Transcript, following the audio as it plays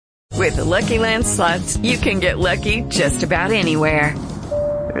With the Lucky Land Slots, you can get lucky just about anywhere.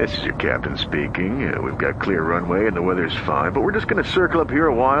 This is your captain speaking. We've got clear runway and the weather's fine, but we're just going to circle up here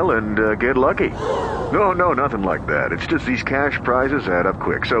a while and get lucky. No, nothing like that. It's just these cash prizes add up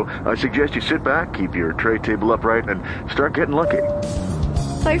quick. So I suggest you sit back, keep your tray table upright, and start getting lucky.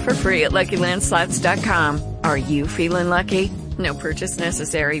 Play for free at LuckyLandSlots.com. Are you feeling lucky? No purchase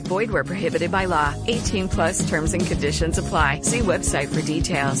necessary. Void where prohibited by law. 18 plus terms and conditions apply. See website for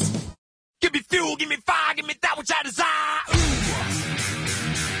details. Give me fuel, give me fire, give me that which I desire.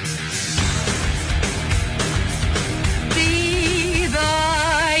 See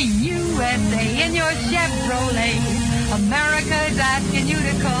the USA in your Chevrolet. America's asking you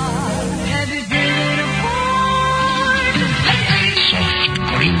to call. Have you driven a Ford? Soft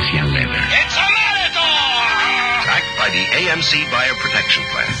Corinthian leather. It's a Matador! Backed by the AMC Buyer Protection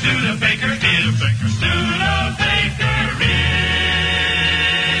Plan. Studebaker is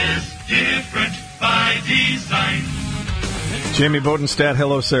different by design. Jamie Bodenstadt,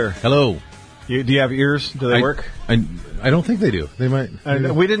 hello, sir. Hello. Do you have ears? Do they work? I don't think they do. They might.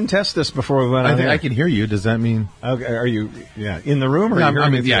 We didn't test this before we went on I can hear you. Does that mean? Okay, are you in the room? Or No, I I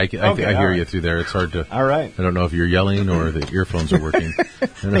hear you through there. It's hard to. All right. I don't know if you're yelling or the earphones are working.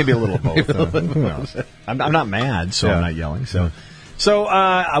 Maybe a little both. Who knows? I'm not mad, so I'm not yelling. So,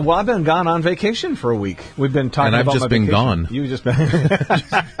 I've been gone on vacation for a week. We've been talking and about I've just been vacation. gone. You've just been.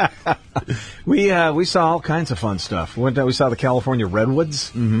 We saw all kinds of fun stuff. We saw the California redwoods.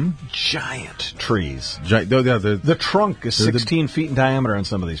 Mm-hmm. Giant trees. The trunk is 16 feet in diameter on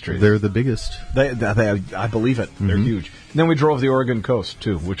some of these trees. They're the biggest. I believe it. They're huge. And then we drove the Oregon coast,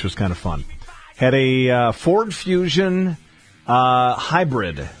 too, which was kind of fun. Had a Ford Fusion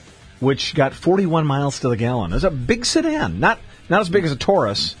hybrid, which got 41 miles to the gallon. It was a big sedan. Not as big as a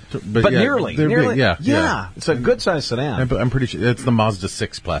Taurus, but nearly. Big, yeah. It's a good-sized sedan. I'm pretty sure it's the Mazda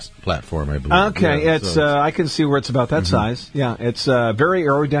 6 platform, I believe. Okay, I can see where it's about that size. Yeah, it's very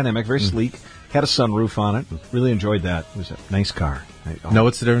aerodynamic, very sleek. Had a sunroof on it. Really enjoyed that. It was a nice car. No,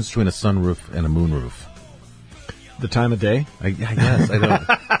 what's the difference between a sunroof and a moonroof? The time of day? I guess. I don't.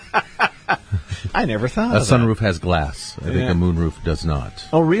 I never thought a of that. sunroof has glass. I think a moonroof does not.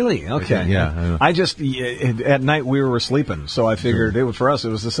 Oh, really? Okay. Yeah. I just at night we were sleeping, so I figured for us it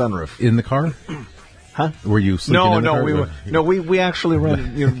was the sunroof. In the car? Huh? Were you sleeping in the car? We actually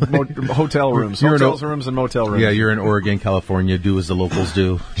rent hotel rooms, rooms and motel rooms. Yeah, you're in Oregon, California. Do as the locals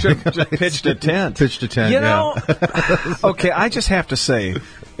do. Just pitched a tent. Okay, I just have to say,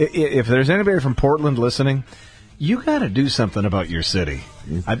 if there's anybody from Portland listening, you got to do something about your city.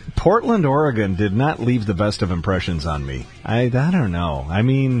 Portland, Oregon did not leave the best of impressions on me. I don't know. I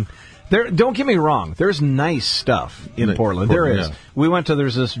mean, don't get me wrong. There's nice stuff in Portland. There is. Yeah. We went to,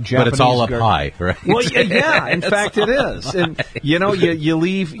 there's this Japanese... But it's all up high, right? Well, yeah, in fact it is. And, you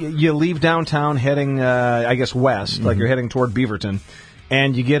leave downtown heading, I guess, west, like you're heading toward Beaverton,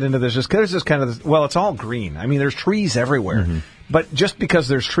 and you get into there's this kind of, it's all green. I mean, there's trees everywhere. Mm-hmm. But just because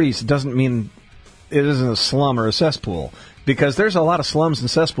there's trees, it doesn't mean it isn't a slum or a cesspool, because there's a lot of slums and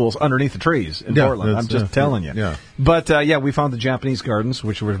cesspools underneath the trees in Portland. I'm just telling you. Yeah. But, we found the Japanese gardens,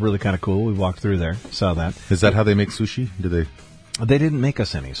 which was really kind of cool. We walked through there, saw that. Is that how they make sushi? Do they? They didn't make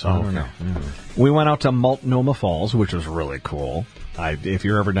us any, so I don't know. Mm-hmm. We went out to Multnomah Falls, which was really cool. If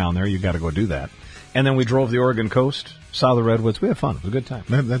you're ever down there, you got to go do that. And then we drove the Oregon coast, saw the redwoods. We had fun. It was a good time.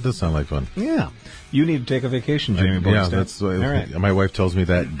 That does sound like fun. Yeah. You need to take a vacation, Jamie. Yeah, that's all right. My wife tells me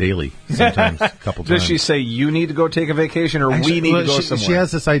that daily, sometimes, a couple times. Does she say you need to go take a vacation, or we need to go somewhere? She has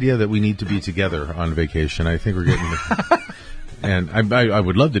this idea that we need to be together on vacation. I think we're getting... And I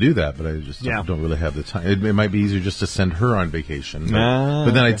would love to do that, but I just don't really have the time. It might be easier just to send her on vacation.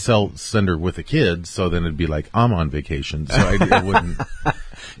 But then I'd send her with the kids, so then it'd be like, I'm on vacation. So I wouldn't...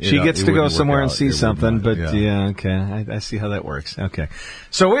 She gets to go somewhere and see something, but okay. I see how that works. Okay.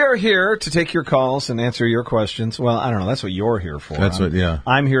 So we are here to take your calls and answer your questions. Well, I don't know. That's what you're here for.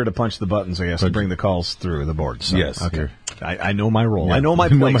 I'm here to punch the buttons, I guess, and bring the calls through the board. So, yes. Okay. I know my role. Yeah. I know my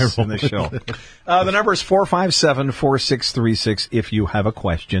place in this show. The number is 457-4636 if you have a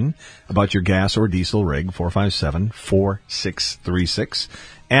question about your gas or diesel rig, 457-4636.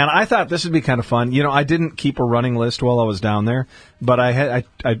 And I thought this would be kind of fun. I didn't keep a running list while I was down there, but I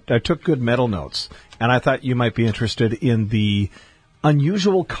took good mental notes. And I thought you might be interested in the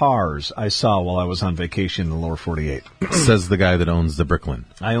unusual cars I saw while I was on vacation in the lower 48. Says the guy that owns the Bricklin.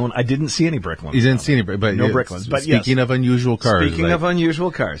 I didn't see any Bricklins. You didn't see any, but no Bricklins. But speaking of unusual cars. Speaking of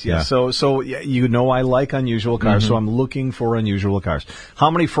unusual cars, yes. Yeah. So you know I like unusual cars, so I'm looking for unusual cars.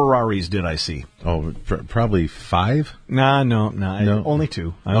 How many Ferraris did I see? Oh, probably 5? No. Only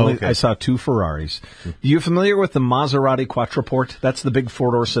 2. I saw 2 Ferraris. You familiar with the Maserati Quattroporte? That's the big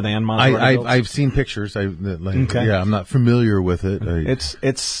 4-door sedan Maserati. I've seen pictures. Yeah, I'm not familiar with it.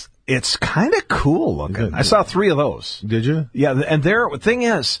 It's kind of cool looking. I saw 3 of those. Did you? Yeah, and the thing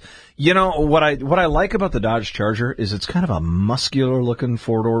is, you know, what I like about the Dodge Charger is it's kind of a muscular looking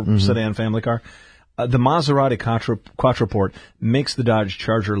 4-door sedan family car. The Maserati Quattroporte makes the Dodge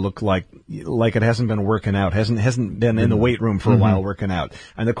Charger look like it hasn't been working out, hasn't been in the weight room for a while working out.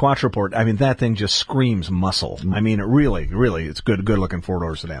 And the Quattroporte, I mean, that thing just screams muscle. I mean, it really, it's good looking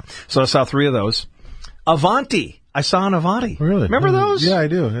 4-door sedan. So I saw 3 of those. Avanti. I saw an Avanti. Really? Remember those? Yeah, I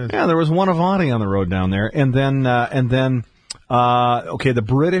do. Yeah, there was one Avanti on the road down there. And then, the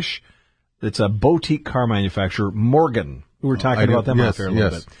British, it's a boutique car manufacturer, Morgan. We were talking about them out there a little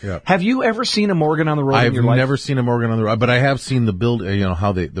bit. Yeah. Have you ever seen a Morgan on the road in your life? I've never seen a Morgan on the road, but I have seen the build,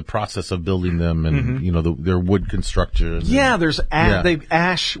 how the process of building them and, their wood construction. Yeah, there's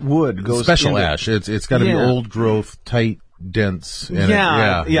ash wood goes special ash. It's got to be old growth, tight, dense. And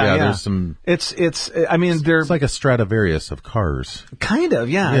there's some. It's like a Stradivarius of cars. Kind of,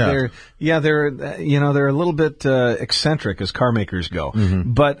 yeah. They're a little bit eccentric as car makers go.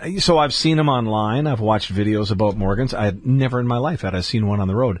 But so I've seen them online. I've watched videos about Morgans. I had never in my life had I seen one on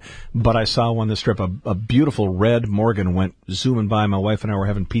the road, but I saw one this trip. A beautiful red Morgan went zooming by. My wife and I were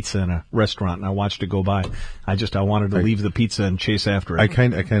having pizza in a restaurant, and I watched it go by. I wanted to leave the pizza and chase after it. I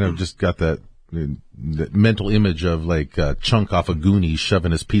kind of just got that mental image of like Chunk off a Goonies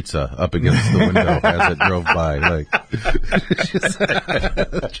shoving his pizza up against the window as it drove by.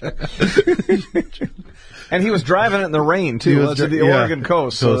 And he was driving it in the rain too, to the Oregon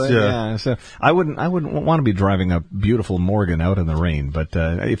coast. So I wouldn't want to be driving a beautiful Morgan out in the rain. But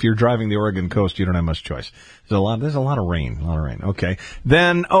if you're driving the Oregon coast, you don't have much choice. There's a lot of rain. Okay.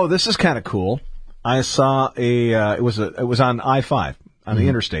 Then this is kind of cool. I saw it was on I-5 on the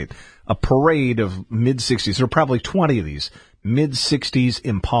interstate. A parade of mid-60s. There are probably 20 of these mid-60s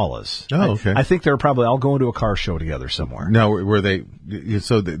Impalas. Oh, okay. I think they're probably all going to a car show together somewhere. Now, were they?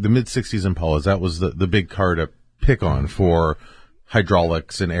 So the mid-60s Impalas, that was the big car to pick on for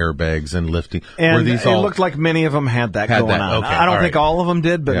hydraulics and airbags and lifting. And were these it looked like many of them had that going on. Okay, I don't think all of them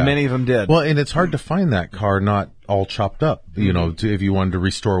did, but many of them did. Well, and it's hard to find that car not all chopped up. If you wanted to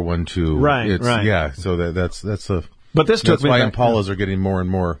restore one to right. Yeah, so that's a. But this took me why back. Impalas are getting more and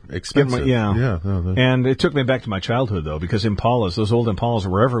more expensive. Yeah. And it took me back to my childhood, though, because those old Impalas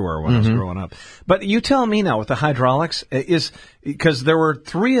were everywhere when I was growing up. But you tell me now, with the hydraulics, because there were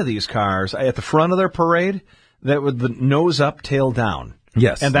 3 of these cars at the front of their parade that with the nose up, tail down.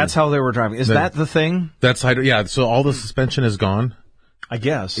 Yes. And that's how they were driving. Is that the thing? That's so all the suspension is gone. I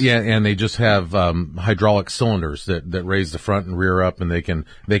guess. Yeah, and they just have hydraulic cylinders that raise the front and rear up, and they can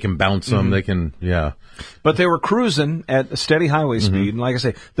bounce them. They can, But they were cruising at a steady highway speed, and like I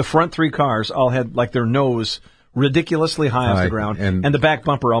say, the front 3 cars all had like their nose ridiculously high off the ground, and the back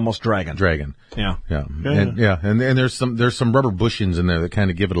bumper almost dragging. Yeah. And there's some rubber bushings in there that kind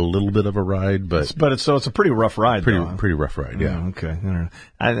of give it a little bit of a ride, but it's a pretty rough ride. Pretty rough ride. Yeah. Okay.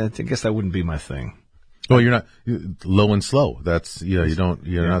 I guess that wouldn't be my thing. Well, you're not low and slow. That's you're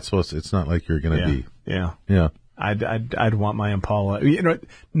not supposed to. It's not like you're going to be. Yeah. I'd want my Impala,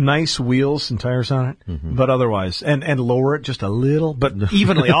 nice wheels and tires on it, but otherwise, and lower it just a little, but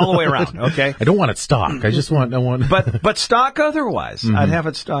evenly all the way around. Okay. I don't want it stock. I just want. But stock otherwise. I'd have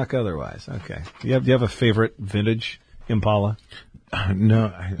it stock otherwise. Okay. Do you have a favorite vintage Impala?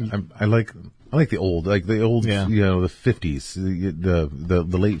 No, I like the old, the 50s,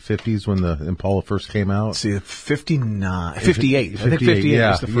 the late 50s when the Impala first came out. See, 58. I think 58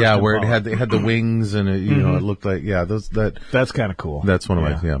 was the first Impala. Where it had the wings and it looked like, that's kind of cool. That's one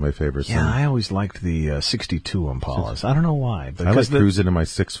of my favorites. Yeah, I always liked the 62 Impalas. I don't know why. I like cruising in my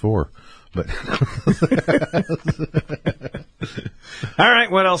 6.4. But all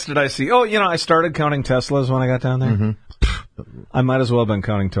right, what else did I see? Oh, I started counting Teslas when I got down there. I might as well have been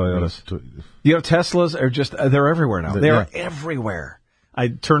counting Toyotas. Teslas are they're everywhere now. They're everywhere. I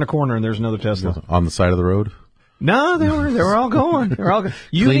turn a corner and there's another Tesla. On the side of the road? No, they were all going. They're all going.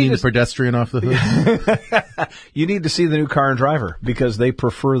 Cleaning the pedestrian off the hood? You need to see the new Car and Driver because they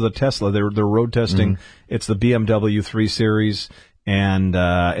prefer the Tesla. They're road testing. It's the BMW 3 Series. And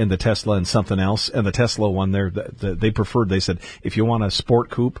the Tesla and something else, and the Tesla one they preferred. They said if you want a sport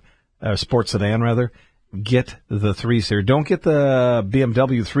coupe, sport sedan rather, get the 3 Series. Don't get the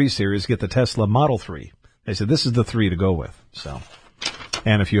BMW 3 Series, get the Tesla Model 3. They said this is the 3 to go with. So,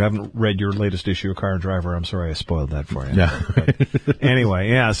 and if you haven't read your latest issue of Car and Driver, I'm sorry I spoiled that for you. Yeah. But anyway,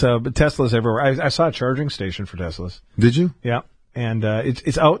 yeah, so but Tesla's everywhere. I saw a charging station for Teslas. Did you? Yeah. And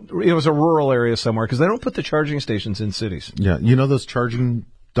it's out. It was a rural area somewhere because they don't put the charging stations in cities. Yeah. You know those charging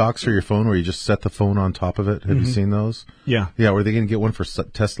docks for your phone where you just set the phone on top of it? Have you seen those? Yeah. Yeah. Were they going to get one for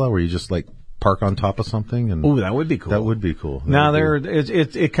Tesla where you just like park on top of something? And Oh, that would be cool. That would be cool. Now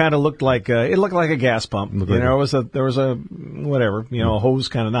it kind of looked like a gas pump. There was a whatever, a hose,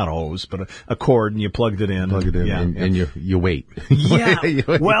 kind of not a hose, but a cord, and you plugged it in. And you wait. Yeah.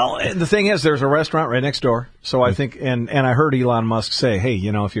 Well, the thing is, there's a restaurant right next door. So I think, and I heard Elon Musk say, hey,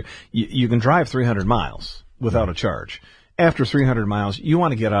 if you can drive 300 miles without a charge. After 300 miles, you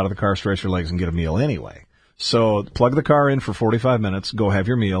want to get out of the car, stretch your legs, and get a meal anyway. So plug the car in for 45 minutes, go have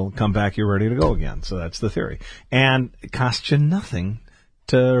your meal, come back, you're ready to go again. So that's the theory. And it costs you nothing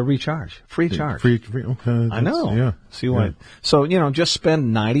to recharge. Free charge. Free okay, I know. Yeah. See why? Yeah. So, just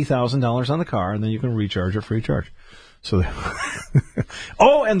spend $90,000 on the car and then you can recharge at free charge. So,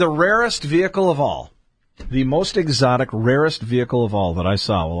 oh, and the rarest vehicle of all, the most exotic, rarest vehicle of all that I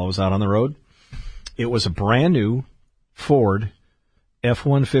saw while I was out on the road, it was a brand new Ford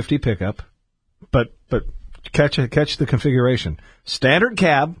F-150 pickup, but catch the configuration. Standard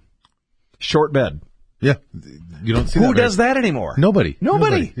cab, short bed. Yeah. You don't see Who does that anymore? Nobody.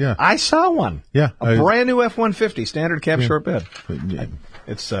 Yeah. I saw one. Yeah. A brand new F-150, standard cab, short bed.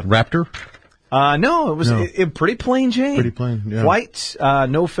 It's Raptor? No, it was pretty plain Jane. Pretty plain, yeah. White,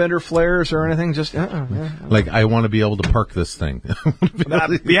 no fender flares or anything, just, Like, I want to be able to park this thing.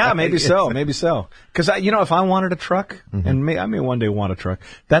 Yeah, maybe so. Because, if I wanted a truck, and I may one day want a truck,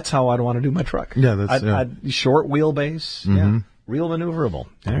 that's how I'd want to do my truck. Yeah, I'd short wheelbase, real maneuverable.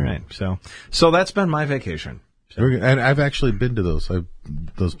 All right, so that's been my vacation. So. And I've actually been to those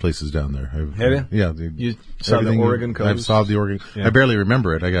places down there. Have you? Yeah. You saw the Oregon coast? I've saw the Oregon. Yeah. I barely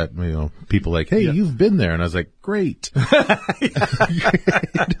remember it. I got, people like, hey, you've been there. And I was like, great.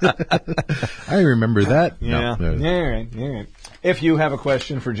 I remember that. Yeah. No. All right. If you have a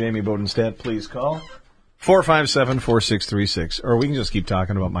question for Jamie Bodenstedt, please call 457-4636. Or we can just keep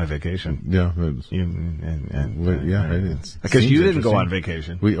talking about my vacation. Yeah. Because you didn't go on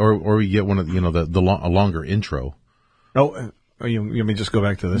vacation. Or we get one of, a longer intro. Oh, you mean just go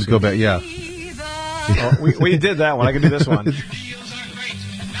back to this? Go back, yeah. We did that one. I can do this one.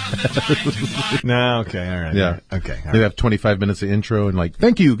 No, okay, all right. Yeah. Okay. They have 25 minutes of intro and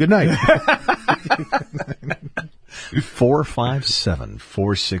thank you, good night.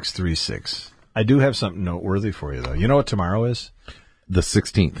 457-4636. I do have something noteworthy for you, though. You know what tomorrow is? The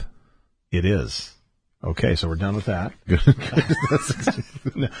 16th. It is. Okay, so we're done with that.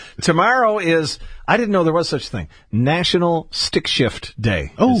 No. Tomorrow is, I didn't know there was such a thing, National Stick Shift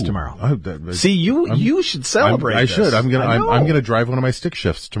Day is tomorrow. See, you should celebrate I this. should. I'm gonna drive one of my stick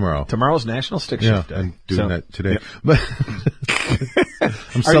shifts tomorrow. Tomorrow's National Stick Shift Day. I'm doing that today. Yeah. But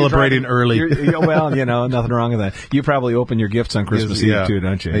I'm celebrating early. Well, nothing wrong with that. You probably open your gifts on Christmas Eve too,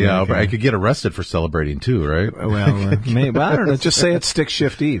 don't you? Yeah, but I could get arrested for celebrating too, right? Well, maybe. I don't know. Just say it's Stick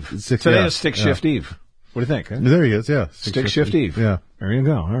Shift Eve. Today is Stick Shift Eve. What do you think? Huh? There he is, yeah. Stick Shift Eve. Yeah. There you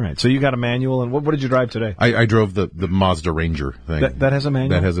go. All right. So you got a manual, and what did you drive today? I drove the Mazda Ranger thing. That has a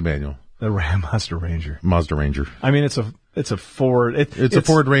manual? That has a manual. The Mazda Ranger. Mazda Ranger. I mean, it's a Ford. It's a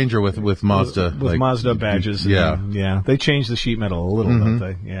Ford Ranger with Mazda. With Mazda badges. Yeah. Yeah. They changed the sheet metal a little, don't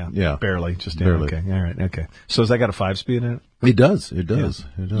they? Yeah. Yeah. Barely. Barely. Okay. All right. Okay. So has that got a 5-speed in it? It does. It does.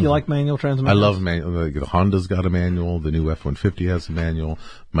 Yeah. It does. You like manual transmissions? I love manual. The Honda's got a manual. The new F-150 has a manual.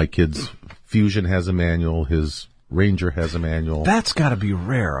 My kid's Fusion has a manual. His Ranger has a manual. That's got to be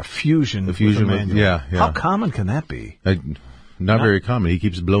rare. A Fusion. The Fusion with a manual. Yeah. How common can that be? Not very common. He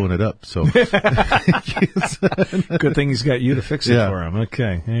keeps blowing it up. So good thing he's got you to fix it for him.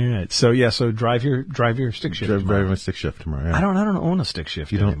 Okay, all right. So so drive your stick shift. Drive my stick shift tomorrow. Yeah. I don't own a stick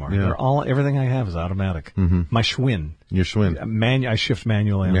shift anymore. Yeah. Everything I have is automatic. My Schwinn. Your Schwinn. I shift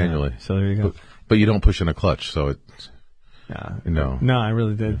manually. Manually. So there you go. But you don't push in a clutch, so it. No, I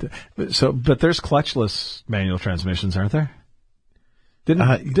really did. But there's clutchless manual transmissions, aren't there?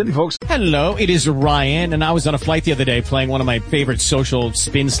 Didn't folks? Hello, it is Ryan, and I was on a flight the other day playing one of my favorite social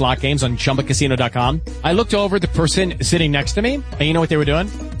spin slot games on ChumbaCasino.com. I looked over at the person sitting next to me, and you know what they were doing?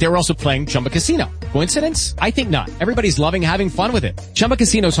 They were also playing Chumba Casino. Coincidence? I think not. Everybody's loving having fun with it. Chumba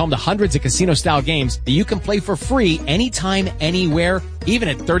Casino is home to hundreds of casino-style games that you can play for free anytime, anywhere, even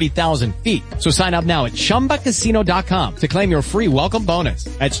at 30,000 feet. So sign up now at ChumbaCasino.com to claim your free welcome bonus.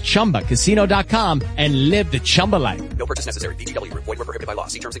 That's ChumbaCasino.com and live the Chumba life. No purchase necessary. VGW. Void where prohibited by law.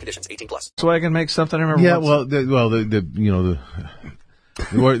 See terms and conditions. 18+. So I can make something. I remember. Yeah, once.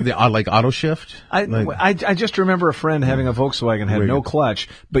 Like auto shift. I just remember a friend having a Volkswagen had no clutch,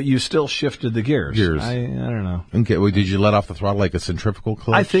 but you still shifted the gears. I don't know. Okay, well, did you let off the throttle like a centrifugal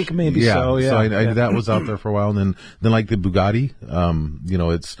clutch? I think maybe so. Yeah, so I that was out there for a while, and then like the Bugatti,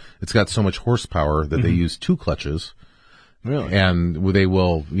 it's got so much horsepower that they use 2 clutches. Really, and they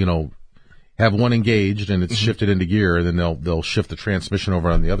will have one engaged and it's shifted into gear, and then they'll shift the transmission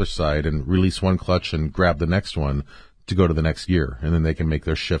over on the other side and release one clutch and grab the next one to go to the next gear, and then they can make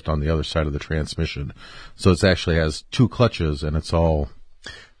their shift on the other side of the transmission. So it actually has 2 clutches, and it's all.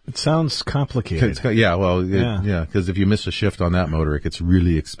 It sounds complicated. Because if you miss a shift on that motor, it gets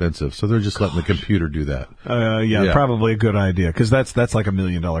really expensive. So they're just letting the computer do that. Probably a good idea, because that's like $1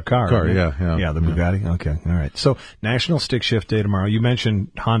 million car. Yeah, the Bugatti. Okay, all right. So National Stick Shift Day tomorrow. You mentioned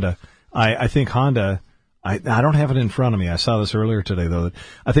Honda. I think Honda. I don't have it in front of me. I saw this earlier today, though.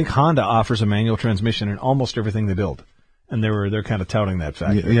 I think Honda offers a manual transmission in almost everything they build. And they're kind of touting that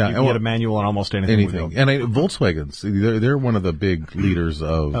fact. You can get a manual on almost anything. And Volkswagens, they're one of the big leaders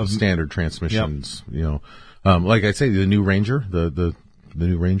of standard transmissions. Yep. Like I say, the new Ranger, the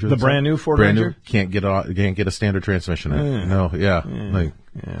new Ranger, the brand new Ford Ranger, can't get a standard transmission.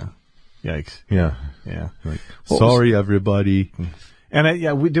 Yikes. Yeah. Sorry, everybody.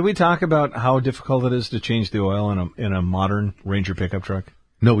 And did we talk about how difficult it is to change the oil in a modern Ranger pickup truck?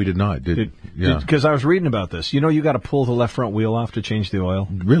 No, we did not. Because I was reading about this. You got to pull the left front wheel off to change the oil.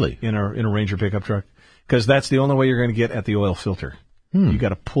 Really? In a Ranger pickup truck, because that's the only way you're going to get at the oil filter. You got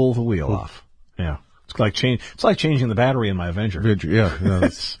to pull the wheel off. Yeah, it's like changing the battery in my Avenger. Yeah,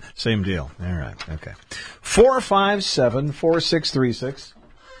 same deal. All right, okay. 457-4636,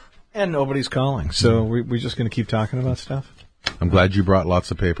 and nobody's calling. So we're just going to keep talking about stuff. I'm glad you brought lots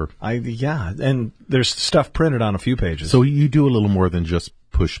of paper. And there's stuff printed on a few pages. So you do a little more than just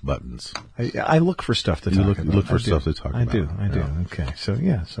push buttons. I look for stuff to talk about. You look for stuff to talk about. I do. Okay. So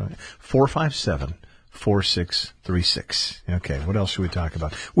 457-4636. Okay. What else should we talk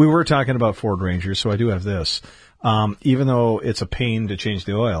about? We were talking about Ford Rangers, so I do have this. Even though it's a pain to change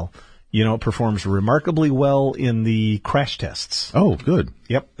the oil, it performs remarkably well in the crash tests. Oh, good.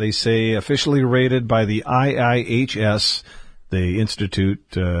 Yep. They say officially rated by the IIHS, the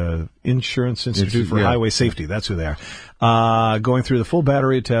Insurance Institute for Highway Safety. That's who they are. Going through the full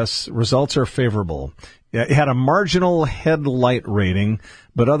battery tests, results are favorable. It had a marginal headlight rating,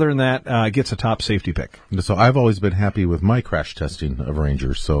 but other than that, it gets a top safety pick. So I've always been happy with my crash testing of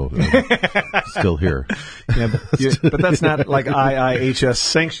Rangers, so still here. Yeah, but that's not like IIHS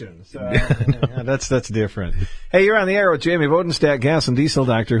sanctions. That's different. Hey, you're on the air with Jamie Bodenstadt, gas and diesel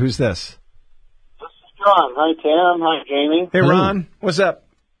doctor. Who's this? This is Ron. Hi, Tim. Hi, Jamie. Hey, Ron. What's up?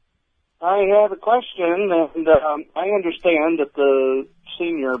 I have a question, and I understand that the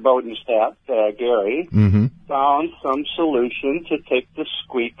senior Bodenstadt, Gary, found some solution to take the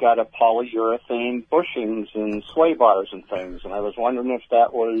squeak out of polyurethane bushings and sway bars and things, and I was wondering if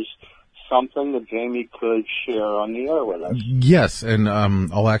that was something that Jamie could share on the air with us. Yes, and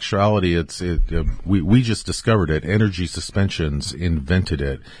all actuality, we just discovered it. Energy Suspensions invented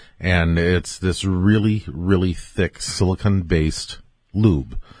it, and it's this really, really thick silicone-based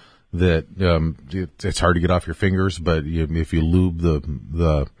lube that it's hard to get off your fingers, but if you lube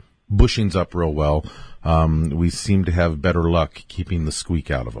the bushings up real well, we seem to have better luck keeping the squeak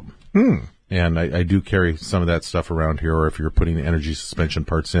out of them. And I do carry some of that stuff around here, or if you're putting the energy suspension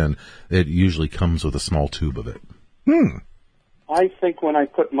parts in, it usually comes with a small tube of it. I think when I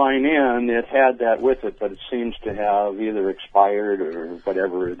put mine in, it had that with it, but it seems to have either expired or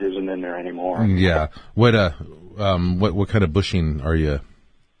whatever. It isn't in there anymore. Yeah. What kind of bushing are you?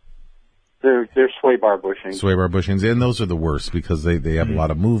 They're sway bar bushings. Sway bar bushings, and those are the worst because they have a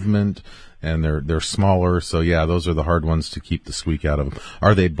lot of movement and they're smaller. So yeah, those are the hard ones to keep the squeak out of them.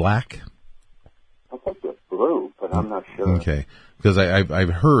 Are they black? I think they're blue, but I'm not sure. Okay, because I've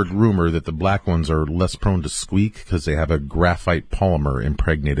heard rumor that the black ones are less prone to squeak because they have a graphite polymer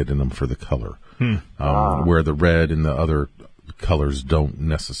impregnated in them for the color, where the red and the other colors don't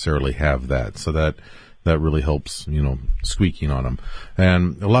necessarily have that. So that really helps, squeaking on them.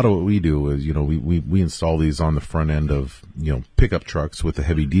 And a lot of what we do is, we install these on the front end of, pickup trucks with the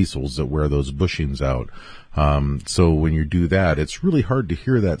heavy diesels that wear those bushings out. So when you do that, it's really hard to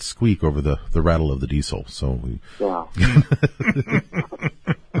hear that squeak over the rattle of the diesel. So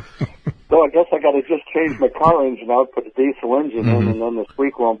So I guess I got to just change my car engine out, put a diesel engine in, and then the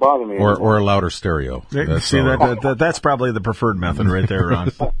squeak won't bother me anymore. Or a louder stereo. That's probably the preferred method right there,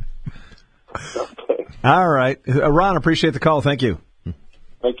 Ron. All right. Ron, appreciate the call. Thank you.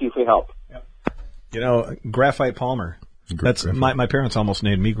 Thank you for your help. You know, Graphite Palmer. That's my parents almost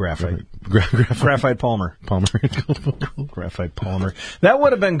named me Graphite. Graphite Palmer. Graphite Palmer. That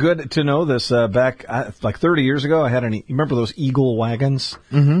would have been good to know this back like 30 years ago. I had you remember those Eagle wagons?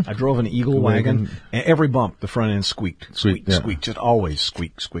 Mm-hmm. I drove an Eagle wagon, and every bump the front end squeaked, squeak, just always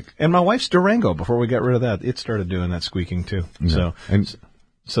squeak. And my wife's Durango. Before we got rid of that, it started doing that squeaking too. Yeah.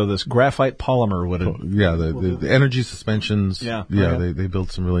 So this Graphite Polymer would have the energy suspensions. They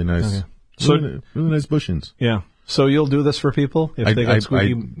built some really nice, really nice bushings. Yeah. So you'll do this for people if they got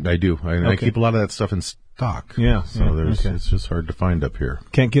squeaky? I do. I keep a lot of that stuff in stock. Yeah. So it's just hard to find up here.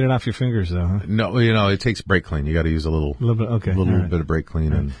 Can't get it off your fingers though, huh? No, it takes brake clean. You got to use a little bit of brake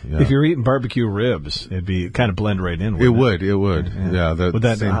clean. And if you're eating barbecue ribs, it'd be kind of blend right in. It would.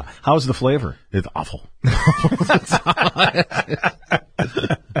 Yeah. How's the flavor? It's awful.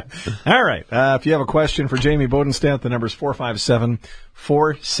 All right. If you have a question for Jamie Bodenstadt, the number's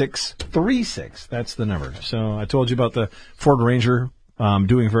 457-4636. That's the number. So I told you about the Ford Ranger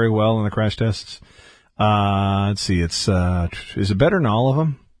doing very well in the crash tests. Let's see. It's is it better than all of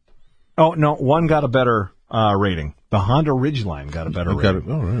them? Oh, no. One got a better rating. The Honda Ridgeline got a better rating.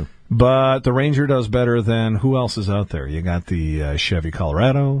 Right. But the Ranger does better than who else is out there? You got the Chevy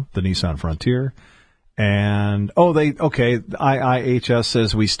Colorado, the Nissan Frontier. And, IIHS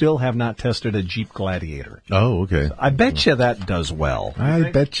says we still have not tested a Jeep Gladiator. Oh, okay. So I bet you that does well.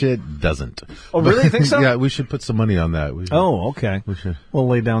 I bet you it doesn't. Oh, really? You think so? Yeah, we should put some money on that. Okay. We'll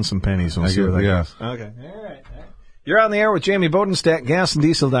lay down some pennies and we'll see where that goes. Okay. All right. You're on the air with Jamie Bodenstadt, Gas and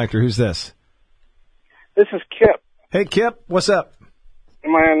Diesel Doctor. Who's this? This is Kip. Hey, Kip. What's up?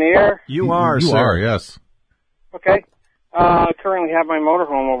 Am I on the air? You are, sir. You are, yes. Okay. I currently have my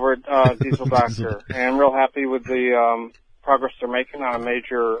motorhome over at Diesel Doctor, and I'm real happy with the progress they're making on a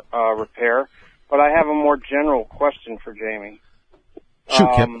major repair. But I have a more general question for Jamie. Shoot,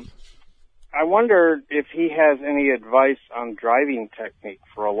 Kip. I wondered if he has any advice on driving technique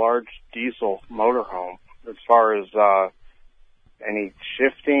for a large diesel motorhome, as far as any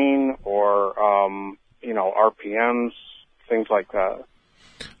shifting or RPMs, things like that.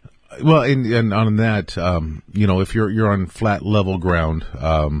 Well, and on that, if you're on flat level ground,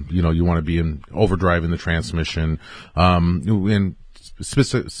 you want to be in overdrive in the transmission, and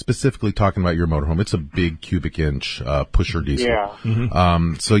specifically talking about your motorhome, it's a big cubic inch, pusher diesel. Yeah.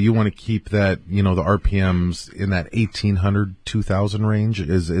 Mm-hmm. So you want to keep that, the RPMs in that 1800, 2000 range.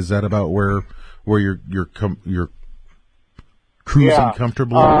 Is that about where you're cruising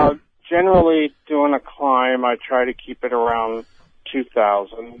comfortably? Generally doing a climb, I try to keep it around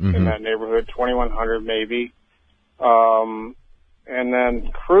 2,000 in that neighborhood, 2,100 maybe. And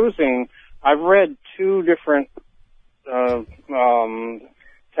then cruising, I've read two different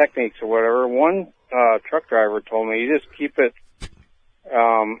techniques or whatever. One truck driver told me you just keep it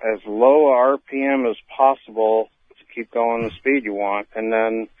as low a RPM as possible to keep going the speed you want. And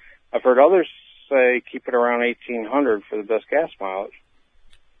then I've heard others say keep it around 1,800 for the best gas mileage.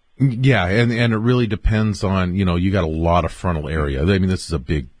 Yeah, and it really depends on, you got a lot of frontal area. I mean, this is a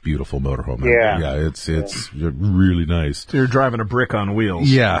big, beautiful motorhome. Yeah. It's really nice. So you're driving a brick on wheels.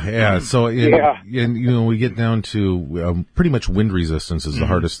 Yeah. So, we get down to pretty much wind resistance is the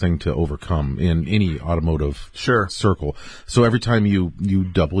hardest thing to overcome in any automotive circle. So every time you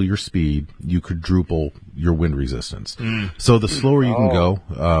double your speed, you quadruple your wind resistance. So the slower you can go,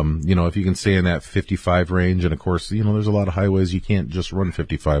 if you can stay in that 55 range, and of course, there's a lot of highways you can't just run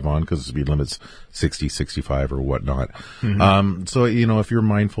 55 on because the speed limit's 60, 65 or whatnot. So, if you're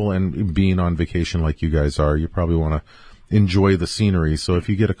mindful and being on vacation like you guys are, you probably want to enjoy the scenery. So if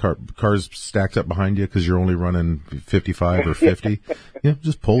you get cars stacked up behind you because you're only running 55 or 50,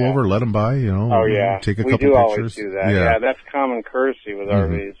 just pull over, let them by, take a couple pictures. We do always do that. Yeah, that's common courtesy with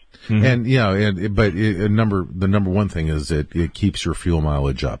RVs. And the number one thing is it keeps your fuel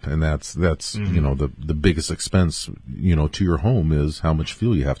mileage up, and that's the biggest expense to your home is how much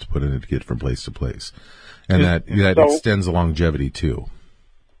fuel you have to put in it to get from place to place, and that extends the longevity too.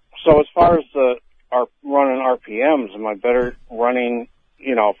 So as far as running RPMs, am I better running,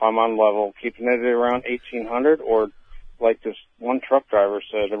 if I'm on level, keeping it around 1,800, or like this one truck driver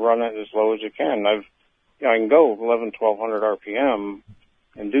said, run it as low as you can? I can go 1,100 RPM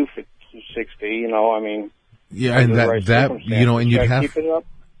and do 60. Yeah, and and you'd have keep it up.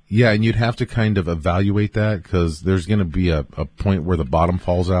 Yeah, and you'd have to kind of evaluate that because there's going to be a point where the bottom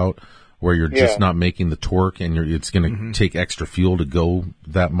falls out, where you're just not making the torque, and it's going to take extra fuel to go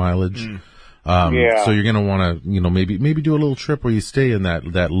that mileage. So you're going to want to, maybe do a little trip where you stay in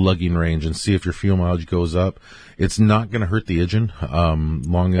that lugging range and see if your fuel mileage goes up. It's not going to hurt the engine,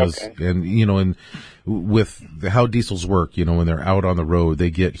 long as, and with how diesels work, when they're out on the road,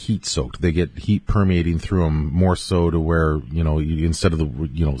 they get heat soaked. They get heat permeating through them more so to where, instead of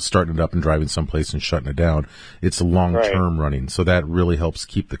starting it up and driving someplace and shutting it down, it's a long-term running. So that really helps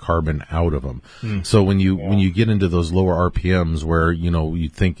keep the carbon out of them. So when you get into those lower RPMs where, you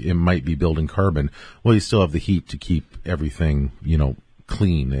think it might be building carbon, well, you still have the heat to keep everything,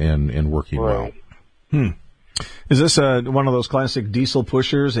 clean and working well. Is this one of those classic diesel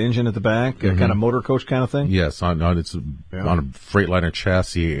pushers, engine at the back, kind of motor coach kind of thing? Yes, on a Freightliner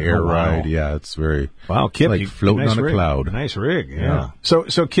chassis, air ride. Yeah, it's very Kip, like floating on a cloud. Nice rig. Yeah. So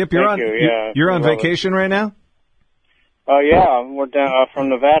Kip, you're on vacation right now? We're down from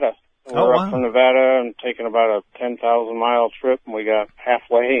Nevada. We're up from Nevada and taking about a 10,000-mile trip, and we got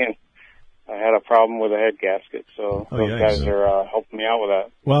halfway and I had a problem with a head gasket, so those guys are helping me out with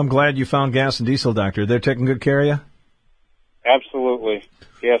that. Well, I'm glad you found Gas and Diesel Doctor. They're taking good care of you? Absolutely.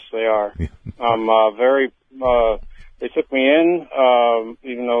 Yes, they are. I'm very, they took me in,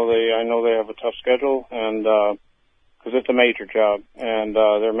 even though I know they have a tough schedule, and, cause it's a major job, and,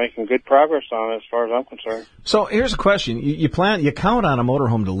 they're making good progress on it as far as I'm concerned. So here's a question. You count on a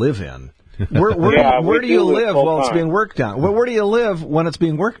motorhome to live in. Where do you live while it's being worked on? Where do you live when it's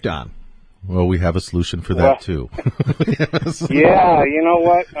being worked on? Well, we have a solution for that, too. Yeah, you know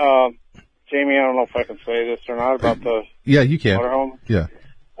what? Jamie, I don't know if I can say this or not about the you can. motorhome. Yeah.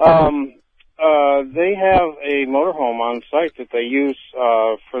 They have a motorhome on site that they use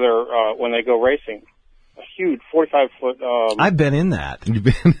for their when they go racing. A huge 45-foot. I've been in that. You've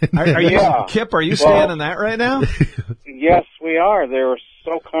been in that? Kip, are you staying in that right now? Yes, we are. They were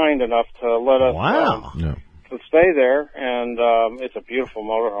so kind enough to let us to stay there, and it's a beautiful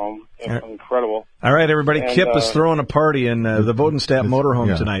motorhome. It's incredible. All right, everybody. Kip is throwing a party in the Bodenstadt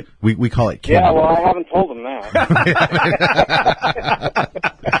motorhome tonight. We call it Kip. Yeah, well, I haven't told them that.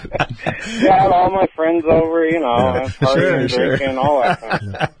 I had all my friends over, partying, drinking, all that kind of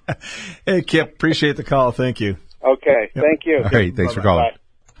stuff. Hey, Kip, appreciate the call. Thank you. Okay, thank you. All right, thanks for calling.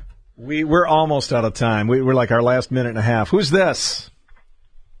 Bye. We're almost out of time. We're like our last minute and a half. Who's this?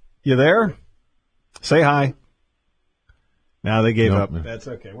 You there? Say hi. No, they gave up. That's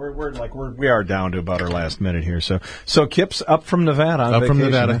okay. We are down to about our last minute here. So Kip's up from Nevada. Up from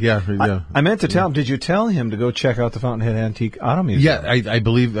Nevada, yeah. I meant to tell him. Did you tell him to go check out the Fountainhead Antique Auto Museum? Yeah, I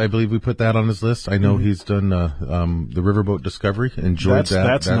believe we put that on his list. I know he's done the Riverboat Discovery. Enjoyed that.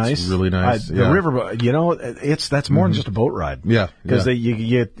 That's nice. Really nice. The Riverboat. That's more than just a boat ride. Yeah, because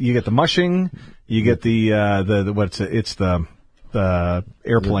you get the mushing, you get the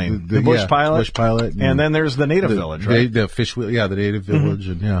airplane, the Bush Pilot, and then there's the Native Village, right? The fish wheel, the Native Village,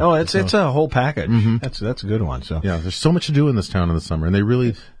 and it's a whole package. That's a good one. So there's so much to do in this town in the summer, and they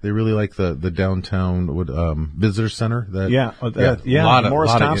really like the downtown visitor center.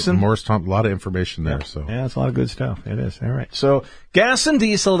 Morris Thompson, a lot of information there. So it's a lot of good stuff. It is. All right. So Gas and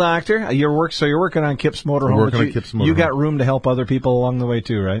Diesel Doctor, you're working on Kip's motorhome. We're working on Kip's motorhome. You got room to help other people along the way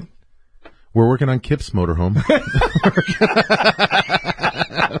too, right? We're working on Kip's motorhome.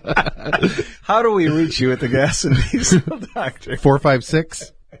 How do we reach you at the Gas and Diesel Doctor?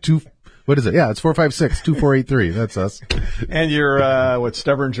 456-2. What is it? Yeah, it's 456-2483. That's us. And you're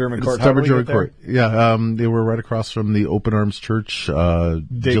Stubborn German Court. Stubborn German Court. Yeah, they were right across from the Open Arms Church,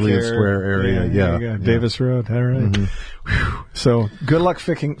 Gillian Square area. Yeah. Davis Road. All right. So good luck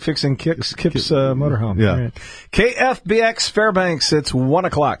fixing Kip's motorhome. Yeah. Right. KFBX Fairbanks. It's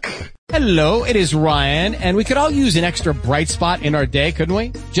 1:00. Hello, it is Ryan, and we could all use an extra bright spot in our day, couldn't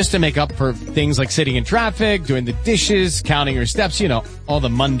we? Just to make up for things like sitting in traffic, doing the dishes, counting your steps, all the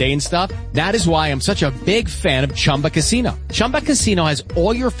mundane stuff. That is why I'm such a big fan of Chumba Casino. Chumba Casino has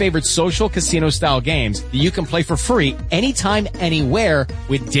all your favorite social casino-style games that you can play for free anytime, anywhere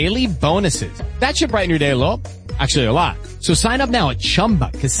with daily bonuses. That should brighten your day a little. Actually, a lot. So sign up now at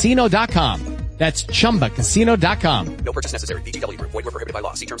ChumbaCasino.com. That's ChumbaCasino.com. No purchase necessary. VGW Group. Void where prohibited by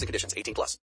law. See terms and conditions. 18+.